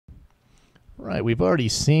Right, we've already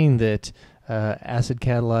seen that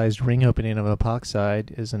acid-catalyzed ring opening of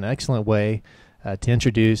epoxide is an excellent way to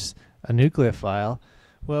introduce a nucleophile.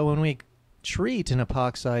 Well, when we treat an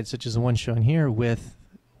epoxide such as the one shown here with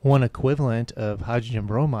one equivalent of hydrogen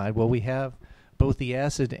bromide, well, we have both the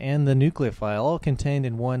acid and the nucleophile all contained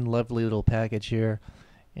in one lovely little package here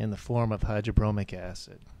in the form of hydrobromic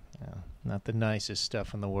acid. Not the nicest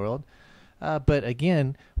stuff in the world. But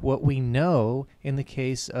again, what we know in the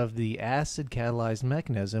case of the acid-catalyzed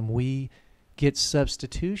mechanism, we get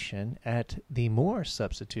substitution at the more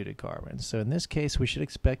substituted carbon. So in this case, we should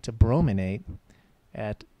expect to brominate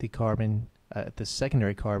at the carbon, at the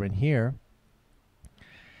secondary carbon here.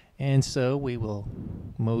 And so we will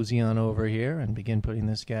mosey on over here and begin putting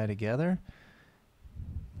this guy together.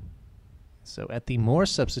 So at the more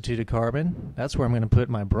substituted carbon, that's where I'm going to put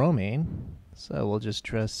my bromine. So we'll just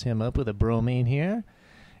dress him up with a bromine here.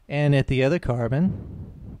 And at the other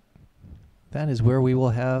carbon, that is where we will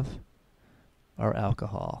have our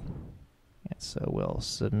alcohol. And so we'll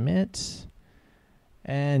submit.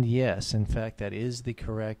 And yes, in fact, that is the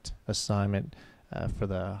correct assignment for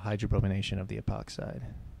the hydrobromination of the epoxide.